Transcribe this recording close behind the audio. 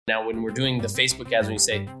Now, when we're doing the Facebook ads,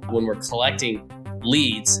 when we're collecting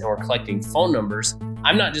leads and we're collecting phone numbers,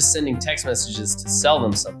 I'm not just sending text messages to sell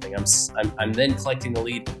them something. I'm then collecting the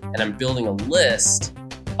lead and I'm building a list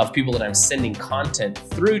of people that I'm sending content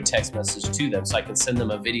through text message to them. So I can send them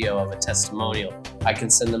a video of a testimonial. I can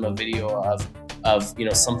send them a video of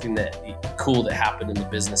something that cool that happened in the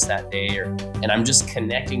business that day, and I'm just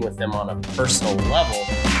connecting with them on a personal level.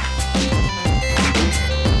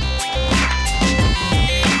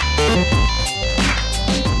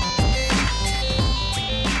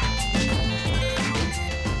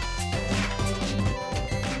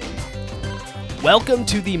 Welcome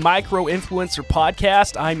to the Micro Influencer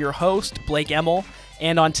Podcast. I'm your host, Blake Emmel,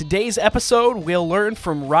 and on today's episode, we'll learn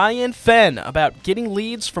from Ryan Fenn about getting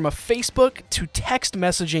leads from a Facebook to text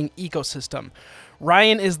messaging ecosystem.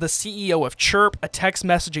 Ryan is the CEO of Chirp, a text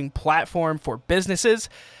messaging platform for businesses.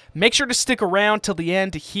 Make sure to stick around till the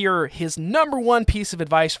end to hear his number one piece of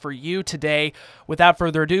advice for you today. Without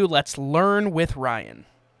further ado, let's learn with Ryan.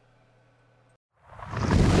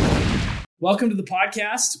 Welcome to the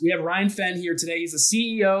podcast. We have Ryan Fenn here today. He's the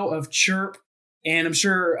CEO of Chirp, and I'm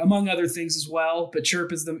sure among other things as well, but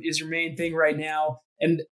Chirp is your main thing right now.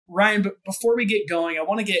 And Ryan, before we get going, I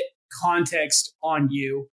want to get context on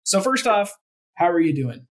you. So first off, how are you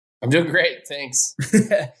doing? I'm doing great, thanks.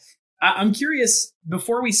 I'm curious,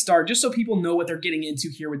 before we start, just so people know what they're getting into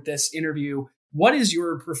here with this interview, what is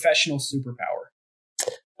your professional superpower?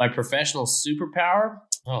 My professional superpower?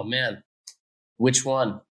 Oh man, which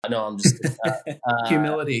one? No, I'm just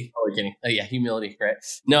humility. Oh, we're kidding. Oh, yeah, humility, right?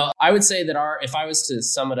 No, I would say that if I was to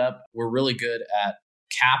sum it up, we're really good at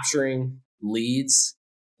capturing leads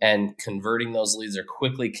and converting those leads, or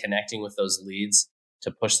quickly connecting with those leads to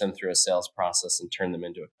push them through a sales process and turn them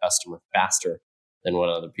into a customer faster than what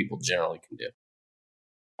other people generally can do.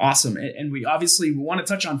 Awesome. And we want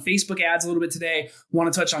to touch on Facebook ads a little bit today. We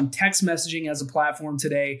want to touch on text messaging as a platform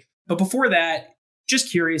today. But before that,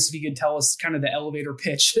 just curious if you could tell us kind of the elevator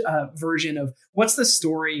pitch version of what's the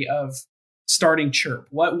story of starting Chirp?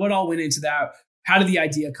 What all went into that? How did the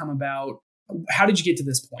idea come about? How did you get to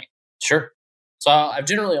this point? Sure. So I've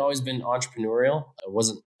generally always been entrepreneurial.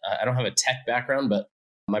 I don't have a tech background, but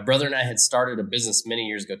my brother and I had started a business many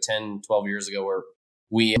years ago, 10, 12 years ago, where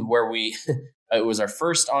we it was our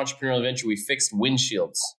first entrepreneurial venture. We fixed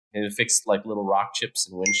windshields, and it fixed like little rock chips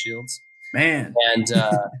in windshields. Man. And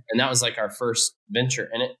that was like our first venture.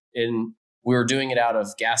 And we were doing it out of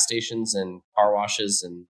gas stations and car washes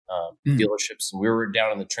and dealerships. And we were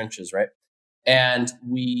down in the trenches, right? And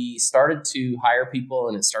we started to hire people,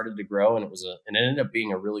 and it started to grow, and it ended up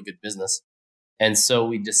being a really good business. And so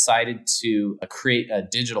we decided to create a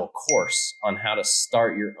digital course on how to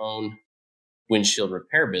start your own windshield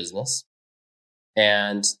repair business.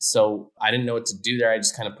 And so I didn't know what to do there. I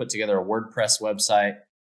just kind of put together a WordPress website,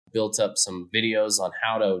 built up some videos on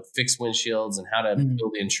how to fix windshields and how to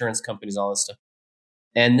build the insurance companies, all this stuff.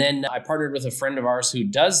 And then I partnered with a friend of ours who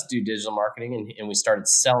does do digital marketing, and we started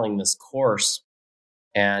selling this course,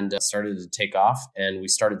 and started to take off. And we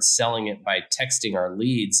started selling it by texting our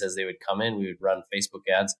leads as they would come in. We would run Facebook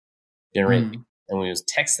ads, generate, and we would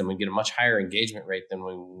text them. We'd get a much higher engagement rate than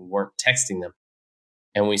when we weren't texting them.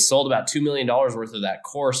 And we sold about $2 million worth of that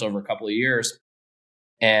course over a couple of years,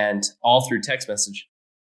 and all through text message.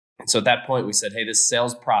 And so at that point, we said, hey, this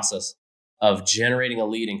sales process of generating a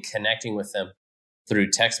lead and connecting with them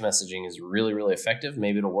through text messaging is really, really effective.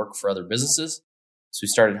 Maybe it'll work for other businesses. So we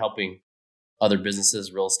started helping other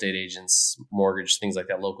businesses, real estate agents, mortgage, things like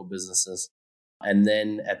that, local businesses. And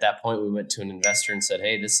then at that point, we went to an investor and said,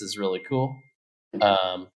 hey, this is really cool.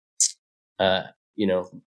 Can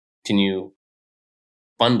you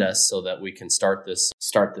fund us so that we can start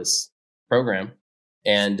this program?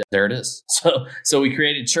 And there it is. So we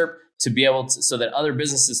created Chirp to be able to, so that other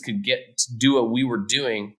businesses could get to do what we were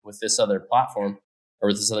doing with this other platform or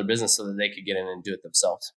with this other business, so that they could get in and do it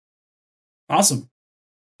themselves. Awesome.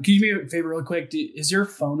 Can you do me a favor real quick? Is your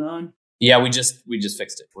phone on? Yeah, we just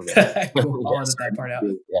fixed it. We're good. Cool. I'll edit that part out.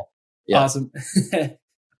 Yeah. Awesome.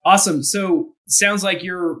 Awesome. So sounds like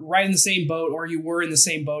you're right in the same boat, or you were in the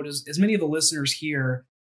same boat as many of the listeners here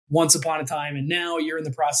once upon a time. And now you're in the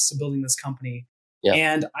process of building this company. Yeah.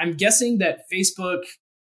 And I'm guessing that Facebook,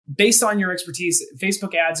 based on your expertise,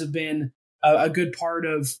 Facebook ads have been a good part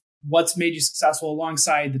of what's made you successful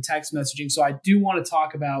alongside the text messaging. So I do want to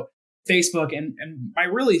talk about Facebook. And my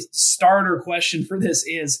really starter question for this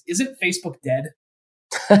isn't Facebook dead?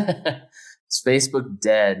 Is Facebook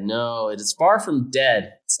dead? No, it is far from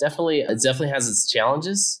dead. It definitely has its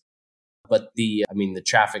challenges, but the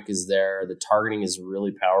traffic is there. The targeting is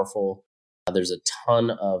really powerful. There's a ton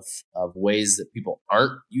of ways that people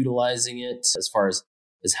aren't utilizing it, as far as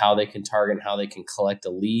is how they can target and how they can collect a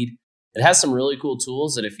lead. It has some really cool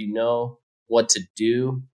tools that if you know what to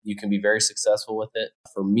do, you can be very successful with it.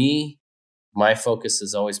 For me, my focus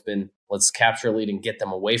has always been, let's capture a lead and get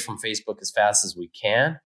them away from Facebook as fast as we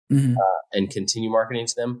can, and continue marketing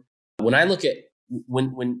to them. When I look at,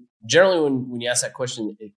 when you ask that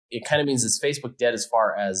question, it kind of means, is Facebook dead as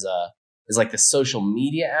far as like the social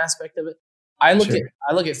media aspect of it? I look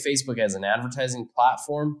at Facebook as an advertising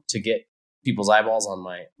platform to get people's eyeballs on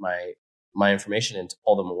my information and to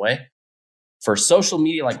pull them away. For social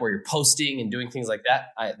media, like where you're posting and doing things like that,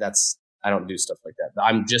 I don't do stuff like that.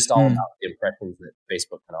 I'm just all about the impressions that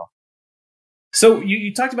Facebook can offer. So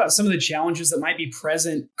you talked about some of the challenges that might be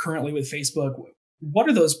present currently with Facebook. What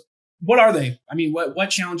are those? What are they? I mean, what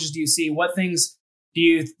challenges do you see? What things do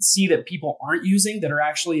you see that people aren't using that are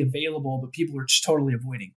actually available, but people are just totally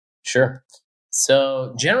avoiding? Sure.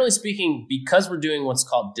 So generally speaking, because we're doing what's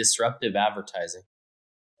called disruptive advertising,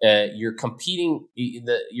 you're competing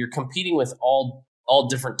with all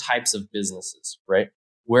different types of businesses, right?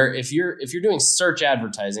 Where if you're doing search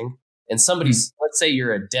advertising and somebody's, let's say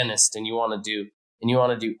you're a dentist and you want to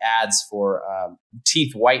do ads for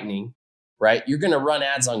teeth whitening, right? You're going to run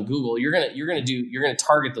ads on Google. You're going to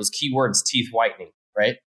target those keywords, teeth whitening,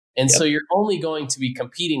 right? And so you're only going to be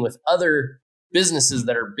competing with other businesses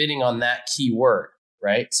that are bidding on that keyword,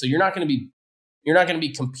 right? So you're not going to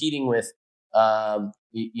be competing with a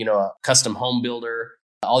custom home builder,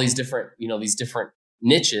 all these different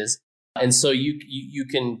niches. And so you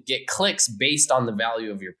can get clicks based on the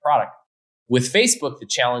value of your product. With Facebook, the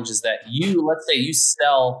challenge is that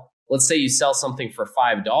let's say you sell something for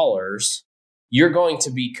 $5, you're going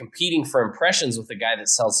to be competing for impressions with a guy that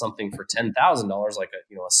sells something for $10,000, like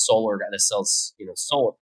a solar guy that sells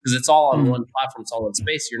solar, because it's all on one platform, it's all in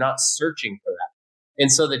space. You're not searching for that.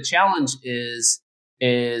 And so the challenge is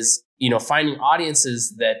finding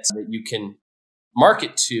audiences that you can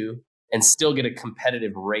market to and still get a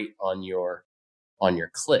competitive rate on your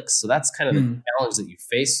clicks. So that's kind of the challenge that you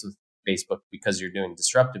face with Facebook because you're doing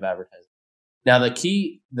disruptive advertising. Now, the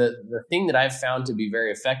thing that I've found to be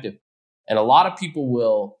very effective, and a lot of people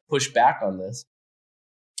will push back on this,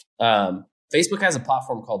 Facebook has a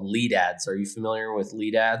platform called Lead Ads. Are you familiar with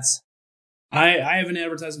Lead Ads? I haven't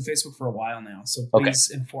advertised on Facebook for a while now, so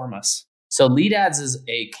please inform us. So Lead Ads is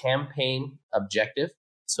a campaign objective.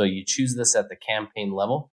 So you choose this at the campaign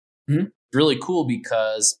level. It's really cool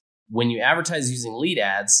because when you advertise using Lead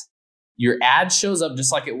Ads, your ad shows up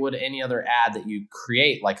just like it would any other ad that you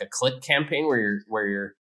create, like a click campaign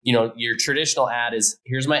where your traditional ad is,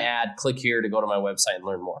 here's my ad, click here to go to my website and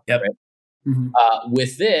learn more. Yep. Right?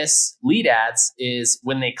 With this, Lead Ads is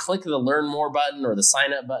when they click the learn more button or the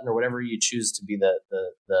sign up button or whatever you choose to be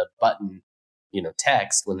the button,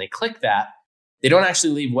 text, when they click that, they don't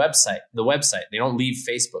actually leave the website. They don't leave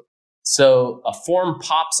Facebook. So a form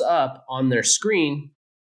pops up on their screen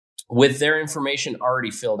with their information already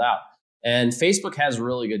filled out. And Facebook has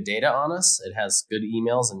really good data on us. It has good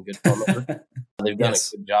emails and good phone numbers. They've done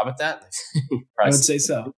a good job at that. I would say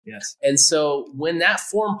so. Yes. And so when that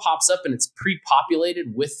form pops up and it's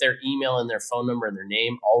pre-populated with their email and their phone number and their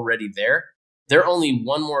name already there, they're only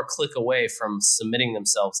one more click away from submitting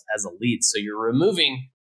themselves as a lead. So you're removing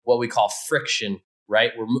what we call friction,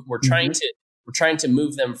 right? We're trying to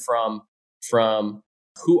move them from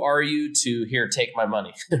who are you to here, take my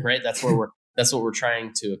money, right? That's what we're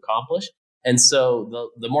trying to accomplish. And so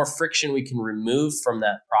the more friction we can remove from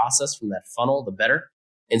that process, from that funnel, the better.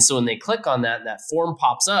 And so when they click on that form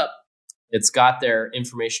pops up, it's got their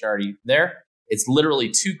information already there. It's literally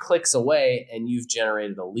 2 clicks away and you've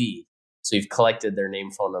generated a lead. So you've collected their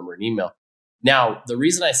name, phone number, and email. Now, the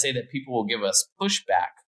reason I say that people will give us pushback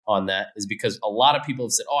on that is because a lot of people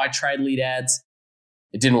have said, I tried Lead Ads.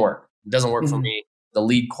 It didn't work. It doesn't work for me. The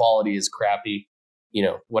lead quality is crappy,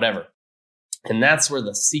 whatever. And that's where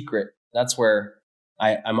the secret, that's where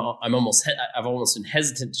I've almost been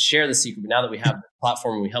hesitant to share the secret. But now that we have the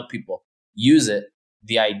platform and we help people use it,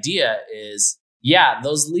 the idea is,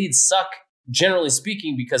 those leads suck, generally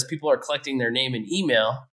speaking, because people are collecting their name and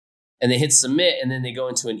email and they hit submit and then they go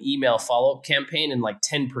into an email follow-up campaign and like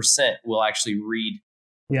 10% will actually read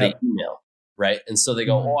the email, right? And so they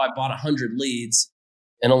go, I bought 100 leads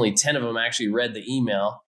and only 10 of them actually read the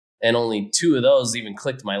email. And only 2 of those even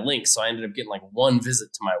clicked my link. So I ended up getting like 1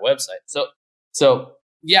 visit to my website. So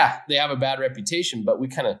they have a bad reputation, but we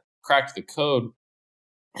kind of cracked the code.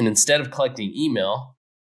 And instead of collecting email,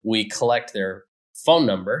 we collect their phone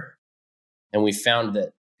number. And we found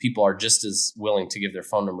that people are just as willing to give their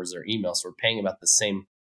phone numbers as their email. So we're paying about the same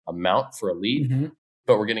amount for a lead,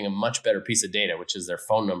 but we're getting a much better piece of data, which is their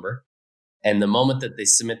phone number. And the moment that they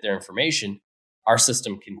submit their information, our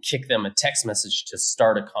system can kick them a text message to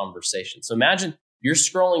start a conversation. So imagine you're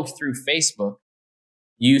scrolling through Facebook,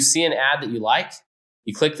 you see an ad that you like,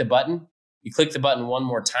 you click the button one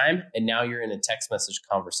more time, and now you're in a text message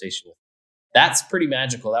conversation with them. That's pretty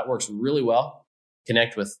magical. That works really well.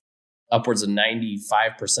 Connect with upwards of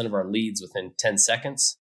 95% of our leads within 10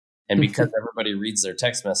 seconds. And because everybody reads their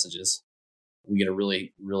text messages, we get a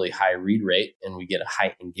really, really high read rate and we get a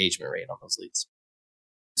high engagement rate on those leads.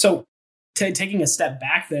 So taking a step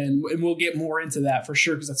back then, and we'll get more into that for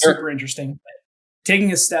sure, because that's super interesting. But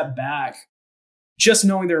taking a step back, just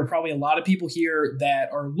knowing there are probably a lot of people here that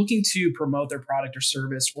are looking to promote their product or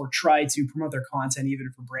service or try to promote their content, even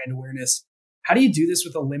for brand awareness. How do you do this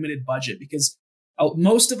with a limited budget? Because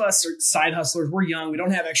most of us are side hustlers. We're young. We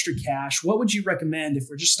don't have extra cash. What would you recommend if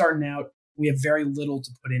we're just starting out? We have very little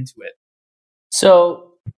to put into it.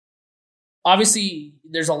 So obviously,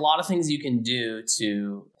 there's a lot of things you can do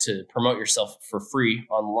to promote yourself for free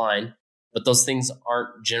online, but those things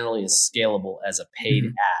aren't generally as scalable as a paid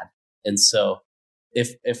ad. And so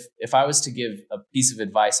if I was to give a piece of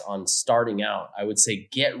advice on starting out, I would say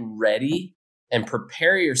get ready and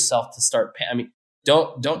prepare yourself to start paying. I mean,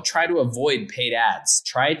 don't try to avoid paid ads.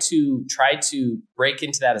 Try to break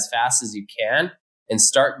into that as fast as you can and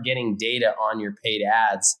start getting data on your paid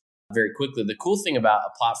ads very quickly. The cool thing about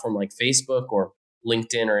a platform like Facebook or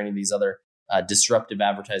LinkedIn or any of these other disruptive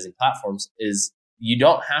advertising platforms is you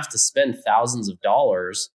don't have to spend thousands of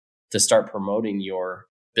dollars to start promoting your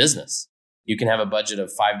business. You can have a budget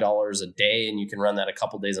of $5 a day and you can run that a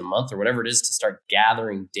couple days a month or whatever it is to start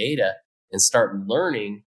gathering data and start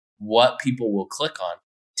learning what people will click on.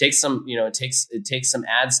 It takes some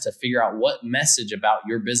ads to figure out what message about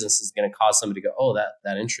your business is going to cause somebody to go, oh,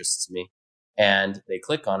 that interests me. And they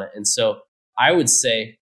click on it. And so I would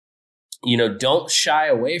say, don't shy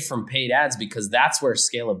away from paid ads, because that's where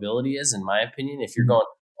scalability is, in my opinion. If you're going,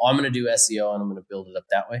 oh, I'm going to do SEO and I'm going to build it up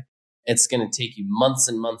that way, it's going to take you months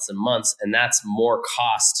and months and months. And that's more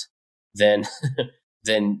cost than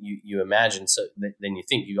you imagine. So then you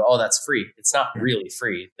think, you go, oh, that's free. It's not really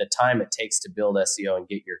free. The time it takes to build SEO and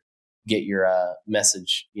get your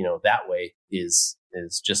message, that way is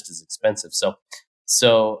just as expensive.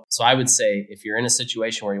 So I would say if you're in a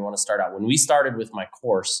situation where you want to start out, when we started with my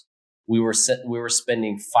course, we were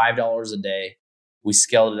spending $5 a day. We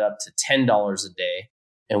scaled it up to $10 a day,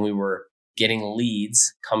 and we were getting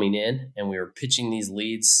leads coming in, and we were pitching these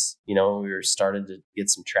leads. We were started to get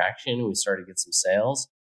some traction, and we started to get some sales.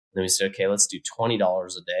 And then we said, okay, let's do $20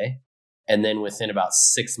 a day. And then within about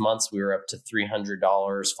 6 months, we were up to $300,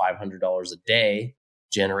 $500 a day,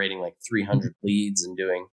 generating like 300 leads and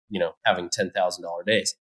doing, having $10,000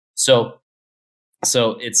 days. So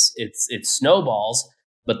it snowballs.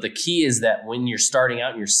 But the key is that when you're starting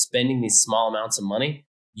out and you're spending these small amounts of money,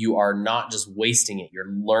 you are not just wasting it.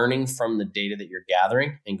 You're learning from the data that you're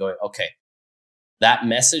gathering and going, okay, that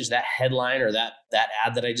message, that headline, or that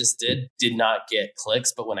ad that I just did not get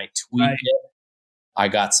clicks, but when I tweaked it, I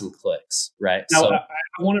got some clicks, right? Now, so I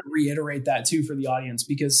want to reiterate that too for the audience,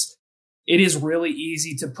 because it is really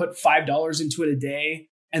easy to put $5 into it a day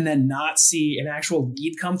and then not see an actual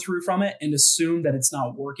lead come through from it and assume that it's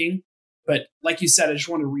not working. But like you said, I just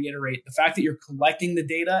want to reiterate the fact that you're collecting the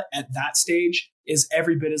data at that stage is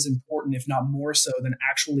every bit as important, if not more so, than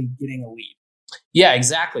actually getting a lead. Yeah,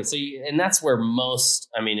 exactly. So, and that's where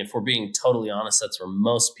if we're being totally honest, that's where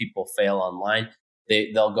most people fail online.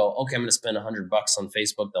 They'll go, okay, I'm going to spend $100 on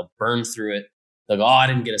Facebook. They'll burn through it. They'll go, oh, I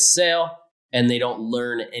didn't get a sale. And they don't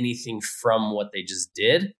learn anything from what they just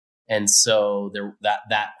did. And so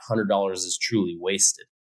that $100 is truly wasted.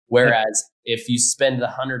 Whereas if you spend the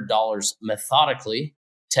 $100 methodically,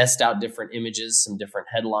 test out different images, some different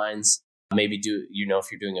headlines, maybe if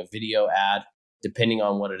you're doing a video ad, depending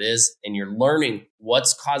on what it is, and you're learning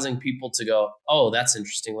what's causing people to go, oh, that's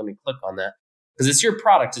interesting. Let me click on that. Because it's your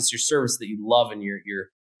product, it's your service that you love, and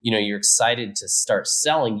you're excited to start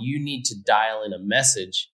selling. You need to dial in a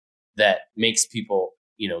message that makes people,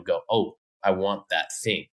 go, oh, I want that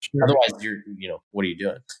thing. Sure. Otherwise, what are you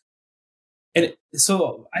doing? And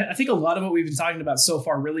so I think a lot of what we've been talking about so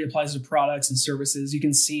far really applies to products and services. You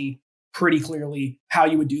can see pretty clearly how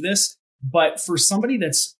you would do this. But for somebody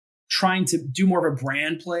that's trying to do more of a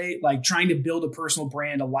brand play, like trying to build a personal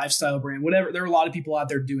brand, a lifestyle brand, whatever, there are a lot of people out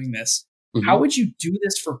there doing this. Mm-hmm. How would you do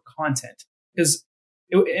this for content? Because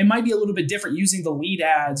it might be a little bit different using the lead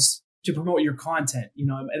ads to promote your content.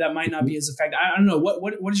 That might not be as effective. I don't know.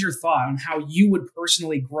 What is your thought on how you would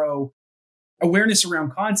personally grow awareness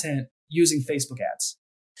around content using Facebook ads?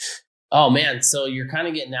 Oh man, so you're kind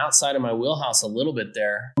of getting outside of my wheelhouse a little bit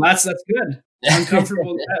there. Well, that's good. I'm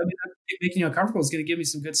comfortable. making you uncomfortable is going to give me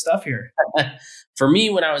some good stuff here. For me,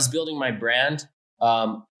 when I was building my brand,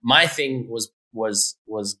 my thing was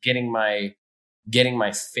getting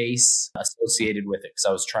my face associated with it, because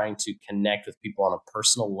I was trying to connect with people on a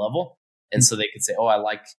personal level, and so they could say, "Oh,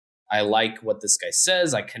 I like what this guy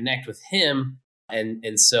says. I connect with him."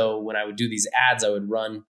 And so when I would do these ads, I would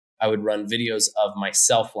run videos of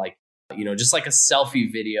myself, like, just like a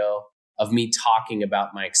selfie video of me talking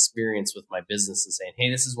about my experience with my business and saying,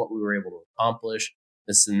 "Hey, this is what we were able to accomplish,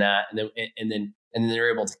 this and that," and then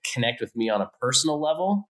they're able to connect with me on a personal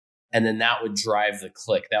level, and then that would drive the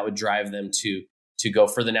click. That would drive them to go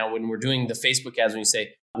further. Now, when we're doing the Facebook ads,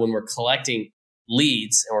 when we're collecting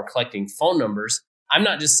leads and we're collecting phone numbers, I'm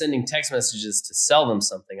not just sending text messages to sell them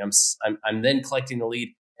something. I'm then collecting the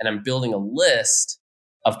lead, and I'm building a list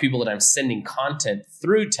of people that I'm sending content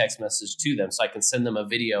through text message to them. So I can send them a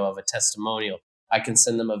video of a testimonial. I can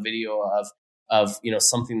send them a video of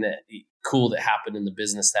something that cool that happened in the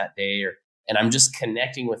business that day, and I'm just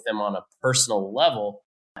connecting with them on a personal level.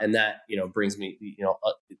 And that, brings me,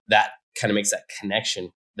 that kind of makes that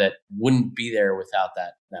connection that wouldn't be there without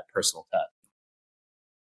that personal touch.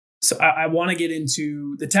 So I want to get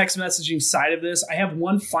into the text messaging side of this. I have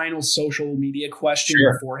one final social media question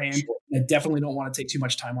beforehand. Sure. I definitely don't want to take too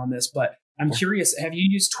much time on this, but I'm curious, have you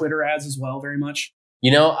used Twitter ads as well very much?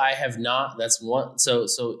 I have not. That's one. So,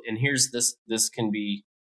 and here's this can be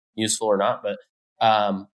useful or not, but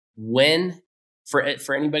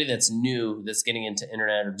for anybody that's new, that's getting into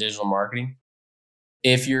internet or digital marketing,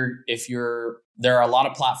 if you're there are a lot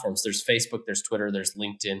of platforms. There's Facebook, there's Twitter, there's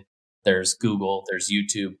LinkedIn, there's Google, there's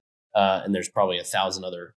YouTube. And there's probably 1,000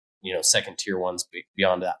 other, second tier ones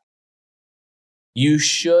beyond that. You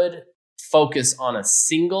should focus on a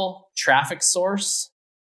single traffic source,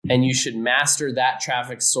 and you should master that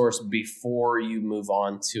traffic source before you move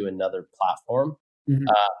on to another platform. Mm-hmm.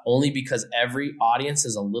 Only because every audience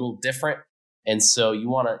is a little different, and so you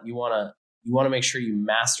want to make sure you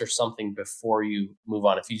master something before you move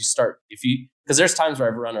on. Because there's times where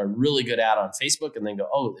I've run a really good ad on Facebook and then go,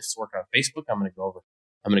 "Oh, this is working on Facebook. I'm going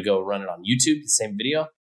to go run it on YouTube, the same video,"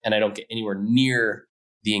 and I don't get anywhere near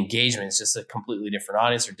the engagement. It's just a completely different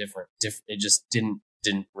audience or different. It just didn't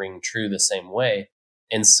ring true the same way.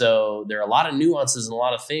 And so there are a lot of nuances and a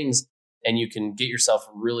lot of things, and you can get yourself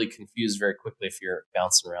really confused very quickly if you're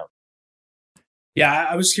bouncing around. Yeah,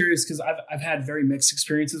 I was curious because I've had very mixed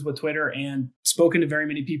experiences with Twitter and spoken to very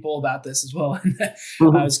many people about this as well.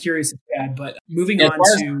 Mm-hmm. I was curious if you had, but moving on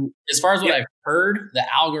to as far as what I've heard, the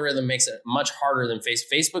algorithm makes it much harder than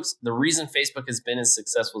Facebook's. The reason Facebook has been as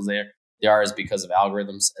successful as they are is because of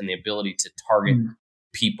algorithms and the ability to target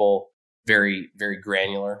people very, very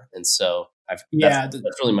granular. And so that's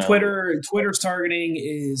really my Twitter's targeting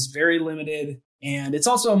is very limited, and it's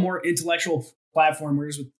also a more intellectual platform,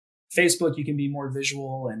 whereas with Facebook, you can be more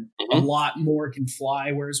visual and a lot more can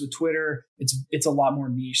fly. Whereas with Twitter, it's a lot more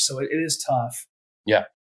niche. So it is tough. Yeah.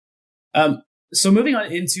 So moving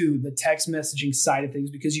on into the text messaging side of things,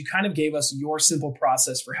 because you kind of gave us your simple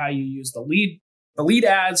process for how you use the lead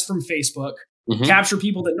ads from Facebook, capture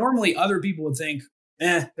people that normally other people would think,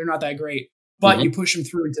 they're not that great, but you push them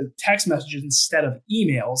through into text messages instead of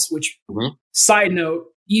emails, which side note,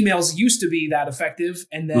 emails used to be that effective.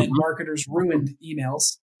 And then marketers ruined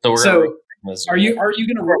emails. So are you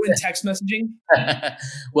going to ruin text messaging?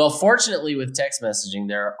 Well, fortunately with text messaging,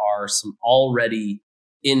 there are some already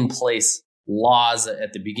in place laws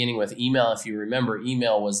at the beginning with email. If you remember,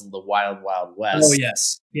 email was the wild, wild west. Oh,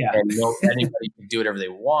 yes. Yeah. And anybody could do whatever they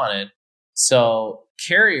wanted. So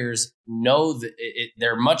carriers know that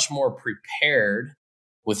they're much more prepared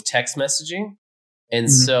with text messaging.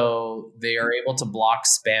 And so they are able to block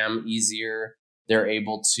spam easier. They're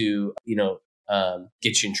able to,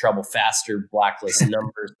 get you in trouble faster, blacklist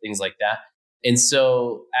numbers, things like that. And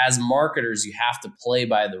so as marketers, you have to play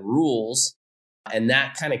by the rules, and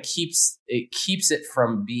that kind of keeps it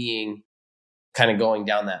from being kind of going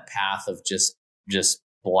down that path of just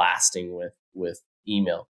blasting with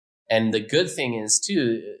email. And the good thing is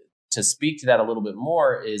too, to speak to that a little bit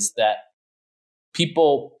more, is that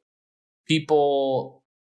people,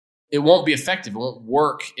 it won't be effective. It won't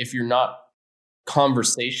work if you're not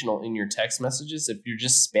conversational in your text messages. If you're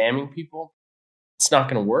just spamming people, it's not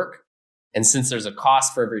going to work. And since there's a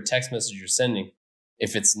cost for every text message you're sending,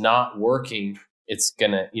 if it's not working, it's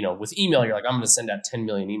going to, with email, you're like, I'm going to send out 10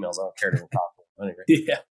 million emails. I don't care to talk.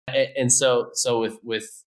 Yeah. And so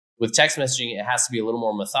with text messaging, it has to be a little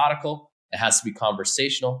more methodical. It has to be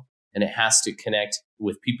conversational, and it has to connect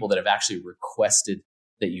with people that have actually requested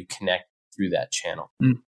that you connect through that channel.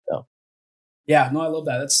 Yeah, no, I love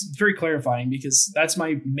that. That's very clarifying because that's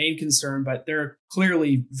my main concern, but there are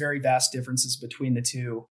clearly very vast differences between the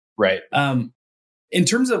two. Right. In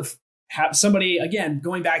terms of somebody, again,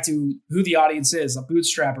 going back to who the audience is, a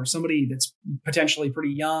bootstrapper, somebody that's potentially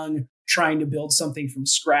pretty young, trying to build something from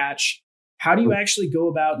scratch, how do you actually go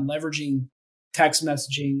about leveraging text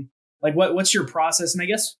messaging? Like what's your process? And I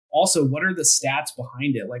guess also, what are the stats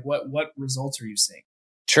behind it? Like what results are you seeing?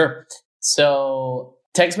 Sure. So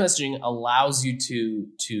text messaging allows you to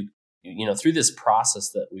through this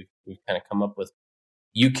process that we've kind of come up with,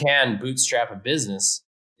 you can bootstrap a business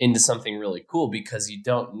into something really cool because you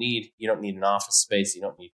don't need an office space, you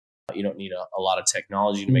don't need a lot of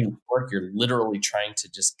technology to make it work. You're literally trying to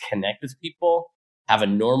just connect with people, have a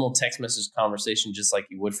normal text message conversation just like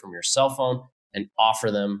you would from your cell phone, and offer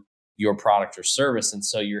them your product or service. And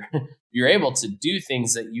so you're able to do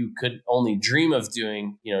things that you could only dream of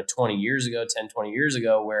doing, 20 years ago, 10, 20 years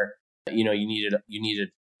ago, where, you needed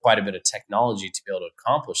quite a bit of technology to be able to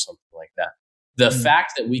accomplish something like that. The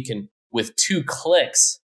fact that we can, with 2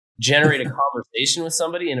 clicks, generate a conversation with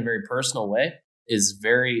somebody in a very personal way is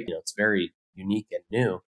very, it's very unique and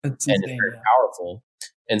new. That's and insane, it's very powerful.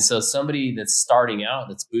 And so somebody that's starting out,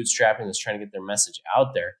 that's bootstrapping, that's trying to get their message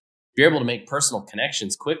out there, you're able to make personal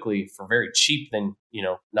connections quickly for very cheap than,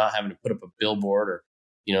 not having to put up a billboard or,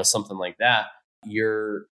 something like that.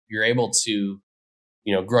 You're able to,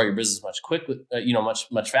 grow your business much quickly,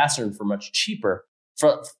 much faster and for much cheaper.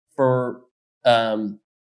 For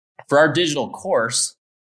our digital course,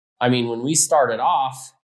 I mean, when we started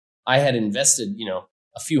off, I had invested,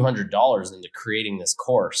 a few $100s into creating this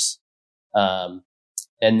course, and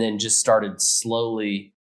then just started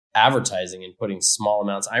slowly advertising and putting small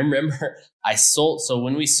amounts. I remember so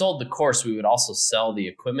when we sold the course, we would also sell the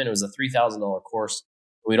equipment. It was a $3,000 course.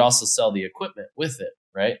 We'd also sell the equipment with it.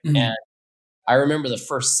 Right. Mm-hmm. And I remember the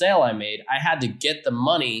first sale I made, I had to get the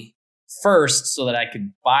money first so that I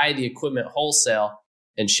could buy the equipment wholesale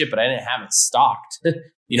and ship it. I didn't have it stocked. I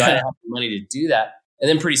didn't have the money to do that. And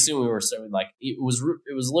then pretty soon we were starting, like, it was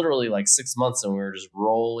literally like 6 months and we were just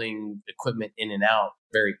rolling equipment in and out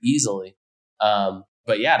very easily.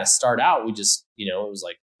 But yeah, to start out, we just, it was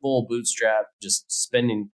like full bootstrap, just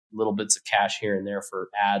spending little bits of cash here and there for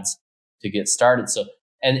ads to get started. So,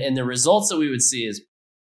 and the results that we would see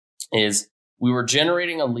is we were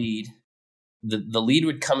generating a lead. The lead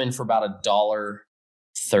would come in for about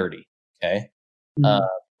 $1.30. Okay.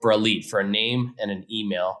 For a lead, for a name and an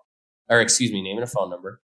email, name and a phone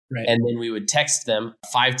number. Right. And then we would text them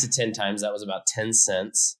 5 to 10 times. That was about 10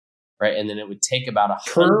 cents. Right. And then it would take about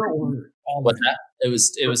what's that? It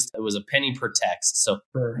was a penny per text. So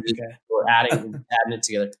we're adding it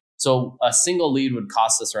together. So a single lead would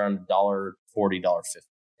cost us around $1.40, $1.50.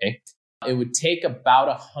 Okay. It would take about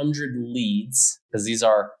 100 leads, because these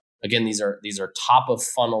are top of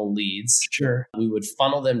funnel leads. Sure. We would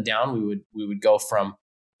funnel them down. We would go from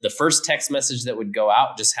the first text message that would go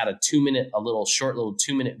out, just had a short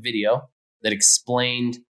 2-minute video that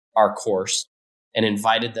explained our course and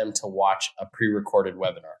invited them to watch a pre-recorded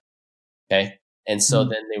webinar. Okay. And so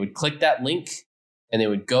then they would click that link and they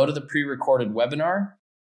would go to the pre-recorded webinar.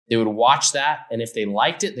 They would watch that. And if they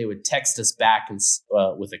liked it, they would text us back and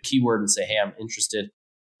with a keyword and say, hey, I'm interested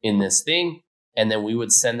in this thing. And then we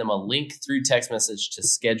would send them a link through text message to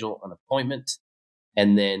schedule an appointment.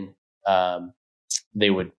 And then they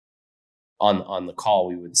would, on the call,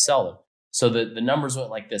 we would sell them. So the numbers went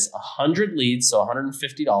like this: 100 leads, so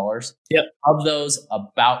 $150. Yep. Of those,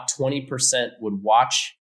 about 20% would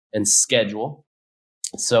watch and schedule.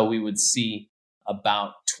 So we would see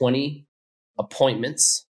about 20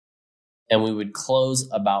 appointments, and we would close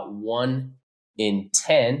about 1 in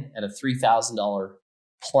 10 at a $3,000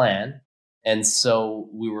 plan. And so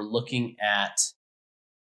we were looking at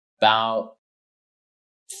about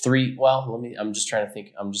I'm just trying to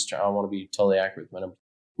think. I want to be totally accurate with my numbers.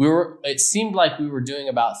 It seemed like we were doing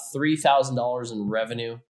about $3,000 in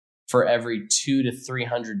revenue for every $200 to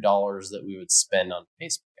 $300 that we would spend on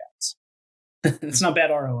Facebook ads. It's not bad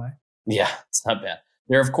ROI. Yeah, it's not bad.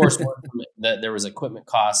 There, of course, there was equipment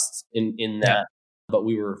costs in that, but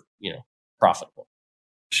we were, profitable.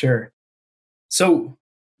 Sure. So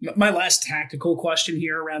my last tactical question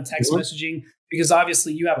here around text messaging, because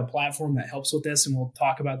obviously you have a platform that helps with this, and we'll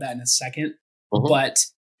talk about that in a second. But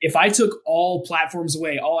if I took all platforms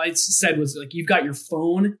away, all I said was, like, you've got your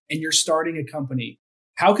phone and you're starting a company,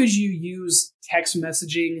 how could you use text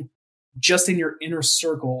messaging just in your inner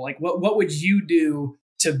circle? Like, what would you do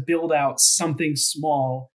to build out something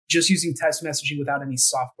small just using text messaging without any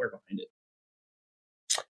software behind it?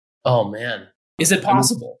 Oh, man. Is it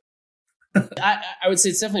possible? I would say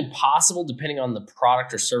it's definitely possible depending on the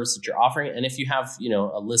product or service that you're offering. And if you have,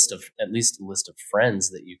 at least a list of friends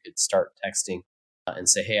that you could start texting and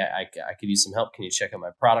say, hey, I could use some help. Can you check out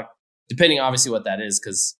my product? Depending obviously what that is.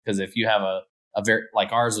 Cause if you have a very,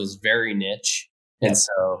 like ours was very niche. Yep. And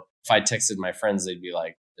so if I texted my friends, they'd be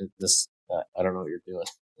like, this, I don't know what you're doing.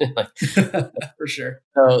 For sure.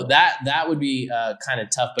 So that would be kind of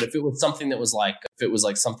tough. But if it was something that was like,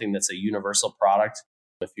 something that's a universal product,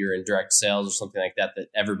 if you're in direct sales or something like that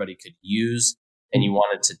everybody could use, and you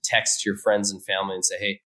wanted to text your friends and family and say,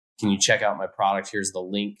 hey, can you check out my product? Here's the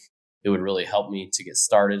link. It would really help me to get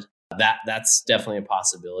started. That's definitely a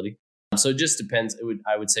possibility. So it just depends.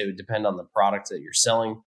 I would say it would depend on the product that you're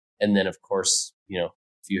selling. And then of course,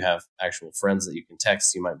 if you have actual friends that you can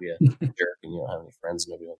text, you might be a jerk and you don't have any friends,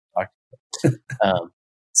 nobody wants to talk to you.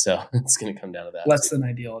 So it's going to come down to that. Less than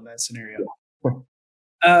ideal in that scenario.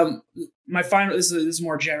 Yeah. My final, this is a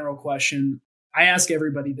more general question. I ask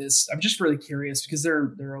everybody this. I'm just really curious because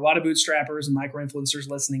there are a lot of bootstrappers and micro influencers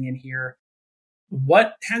listening in here.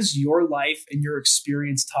 What has your life and your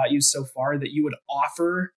experience taught you so far that you would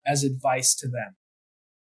offer as advice to them?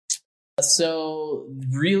 So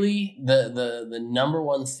really the number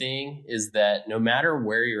one thing is that no matter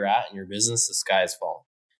where you're at in your business, the sky is falling.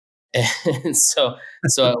 And so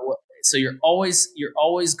you're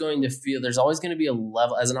always going to feel, there's always going to be a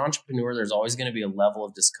level, as an entrepreneur, there's always going to be a level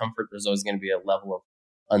of discomfort. There's always going to be a level of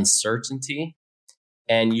uncertainty,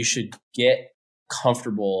 and you should get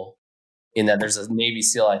comfortable in that. There's a Navy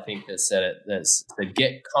SEAL, I think, that said it, that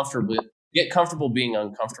get comfortable being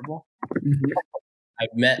uncomfortable. Mm-hmm. I've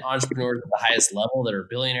met entrepreneurs at the highest level that are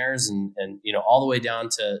billionaires and all the way down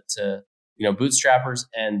to bootstrappers.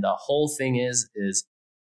 And the whole thing is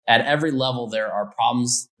at every level, there are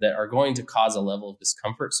problems that are going to cause a level of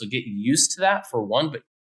discomfort. So get used to that for one,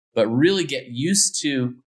 but really get used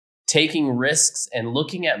to taking risks and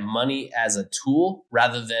looking at money as a tool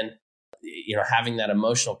rather than, having that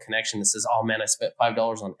emotional connection that says, oh man, I spent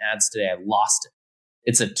 $5 on ads today. I lost it.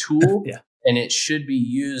 It's a tool. Yeah. And it should be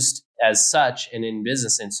used as such and in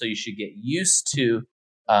business. And so you should get used to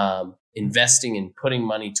investing and putting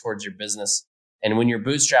money towards your business. And when you're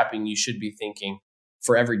bootstrapping, you should be thinking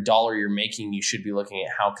for every dollar you're making, you should be looking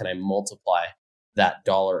at how can I multiply that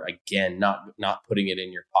dollar again, not putting it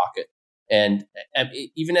in your pocket. And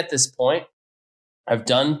even at this point, I've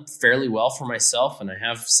done fairly well for myself, and I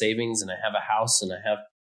have savings and I have a house and I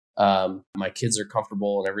have my kids are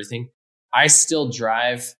comfortable and everything. I still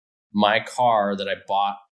drive my car that I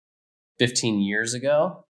bought 15 years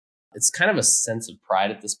ago. It's kind of a sense of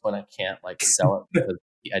pride at this point. I can't sell it because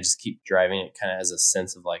I just keep driving it kind of as a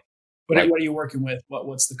sense of what are you working with?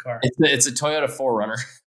 What's the car? It's a Toyota 4Runner.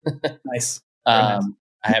 Nice. Nice.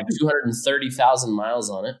 I have 230,000 miles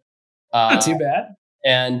on it. Not too bad.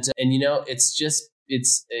 And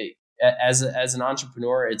as an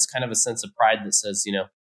entrepreneur, it's kind of a sense of pride that says,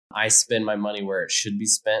 I spend my money where it should be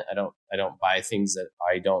spent. I don't buy things that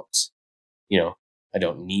I don't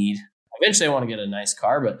need. Eventually I want to get a nice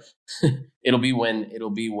car, but it'll be when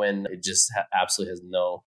it just absolutely has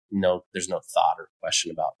there's no thought or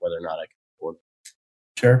question about whether or not I can afford it.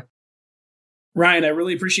 Sure. Ryan, I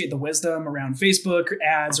really appreciate the wisdom around Facebook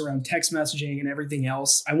ads, around text messaging and everything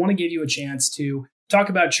else. I want to give you a chance to talk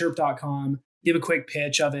about chirp.com, give a quick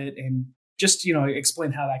pitch of it, and just,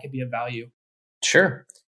 explain how that could be of value. Sure.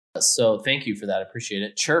 So thank you for that. I appreciate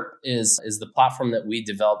it. Chirp is the platform that we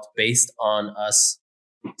developed based on us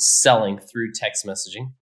selling through text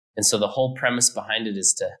messaging. And so the whole premise behind it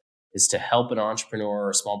is to help an entrepreneur or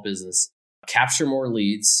a small business capture more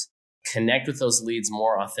leads, connect with those leads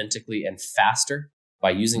more authentically and faster by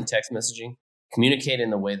using text messaging, communicate in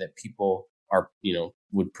the way that people are,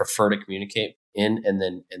 would prefer to communicate in, and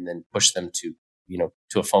then push them to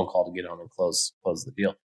a phone call to get on and close the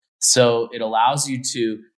deal. So it allows you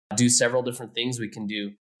to do several different things. We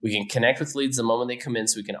can connect with leads the moment they come in,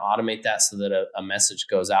 so we can automate that so that a message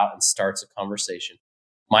goes out and starts a conversation.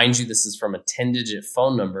 Mind you, this is from a 10-digit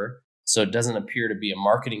phone number, so it doesn't appear to be a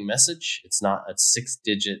marketing message. It's not a 6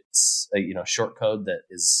 digits, short code that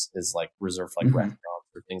is reserved for restaurants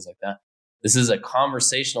or things like that. This is a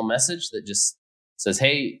conversational message that just says,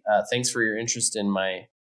 hey, thanks for your interest in my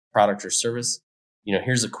product or service.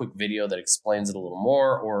 Here's a quick video that explains it a little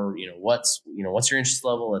more, or, what's your interest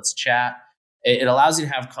level? Let's chat. It allows you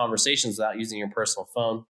to have conversations without using your personal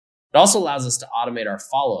phone. It also allows us to automate our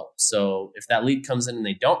follow-up. So if that lead comes in and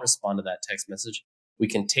they don't respond to that text message, we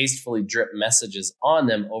can tastefully drip messages on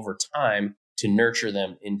them over time to nurture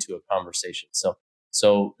them into a conversation.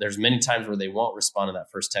 So there's many times where they won't respond to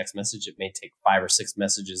that first text message. It may take 5 or 6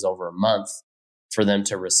 messages over a month for them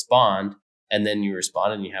to respond. and then you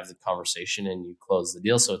respond and you have the conversation and you close the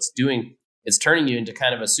deal. So it's turning you into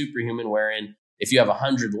kind of a superhuman, wherein if you have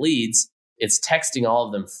 100 leads, it's texting all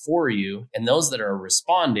of them for you. And those that are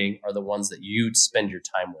responding are the ones that you spend your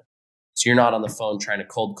time with. So you're not on the phone trying to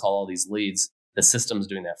cold call all these leads. The system's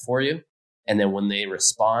doing that for you. And then when they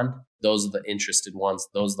respond, those are the interested ones.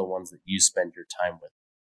 Those are the ones that you spend your time with.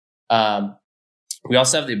 We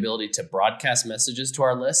also have the ability to broadcast messages to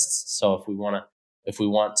our lists. So if we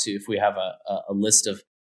have a list of,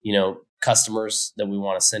 customers that we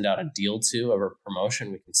want to send out a deal to of a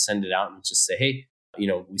promotion, we can send it out and just say, hey,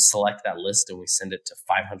 we select that list and we send it to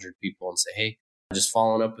 500 people and say, hey, just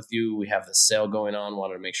following up with you. We have this sale going on.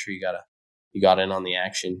 Wanted to make sure you got in on the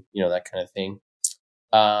action, that kind of thing.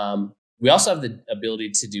 We also have the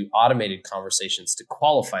ability to do automated conversations to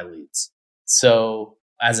qualify leads. So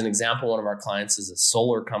as an example, one of our clients is a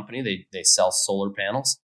solar company. They sell solar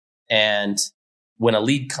panels. And when a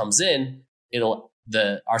lead comes in,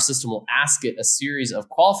 our system will ask it a series of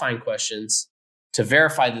qualifying questions to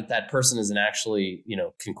verify that person isn't actually,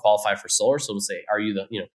 can qualify for solar. So it'll say, are you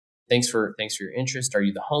thanks for your interest. Are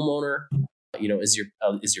you the homeowner? Is your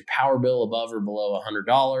power bill above or below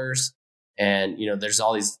 $100? And, there's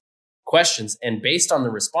all these questions, and based on the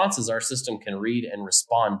responses, our system can read and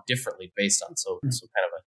respond differently based on, so kind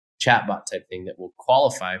of a chatbot type thing that will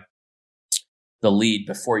qualify the lead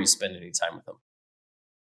before you spend any time with them.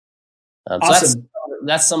 Awesome. So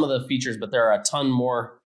that's some of the features, but there are a ton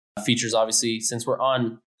more features. Obviously, since we're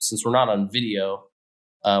not on video,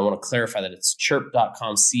 I want to clarify that it's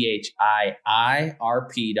chirp.com,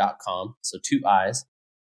 CHIIRP.com. So 2 I's.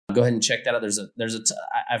 Go ahead and check that out.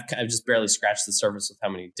 I've just barely scratched the surface with how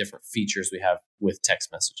many different features we have with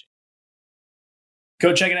text messaging.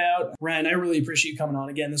 Go check it out. Ryan, I really appreciate you coming on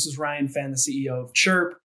again. This is Ryan Fenn, the CEO of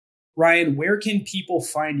Chirp. Ryan, where can people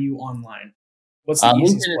find you online? What's the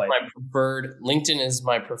easiest way? LinkedIn is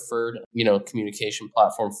my preferred, communication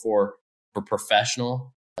platform for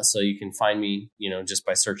professional. So you can find me, just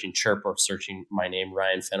by searching Chirp or searching my name,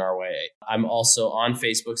 Ryan Fenn, RYA. I'm also on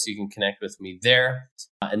Facebook, so you can connect with me there.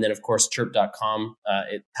 And then, of course, chirp.com.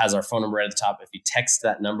 It has our phone number right at the top. If you text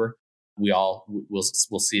that number, we'll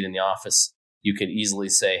see it in the office. You can easily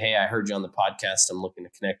say, hey, I heard you on the podcast. I'm looking to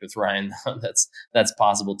connect with Ryan. That's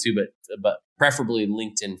possible too, but preferably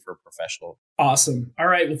LinkedIn for professional. Awesome. All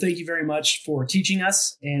right. Well, thank you very much for teaching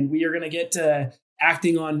us. And we are going to get to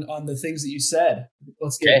acting on the things that you said.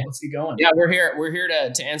 Let's get going. Yeah, we're here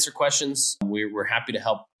to answer questions. We're happy to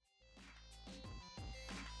help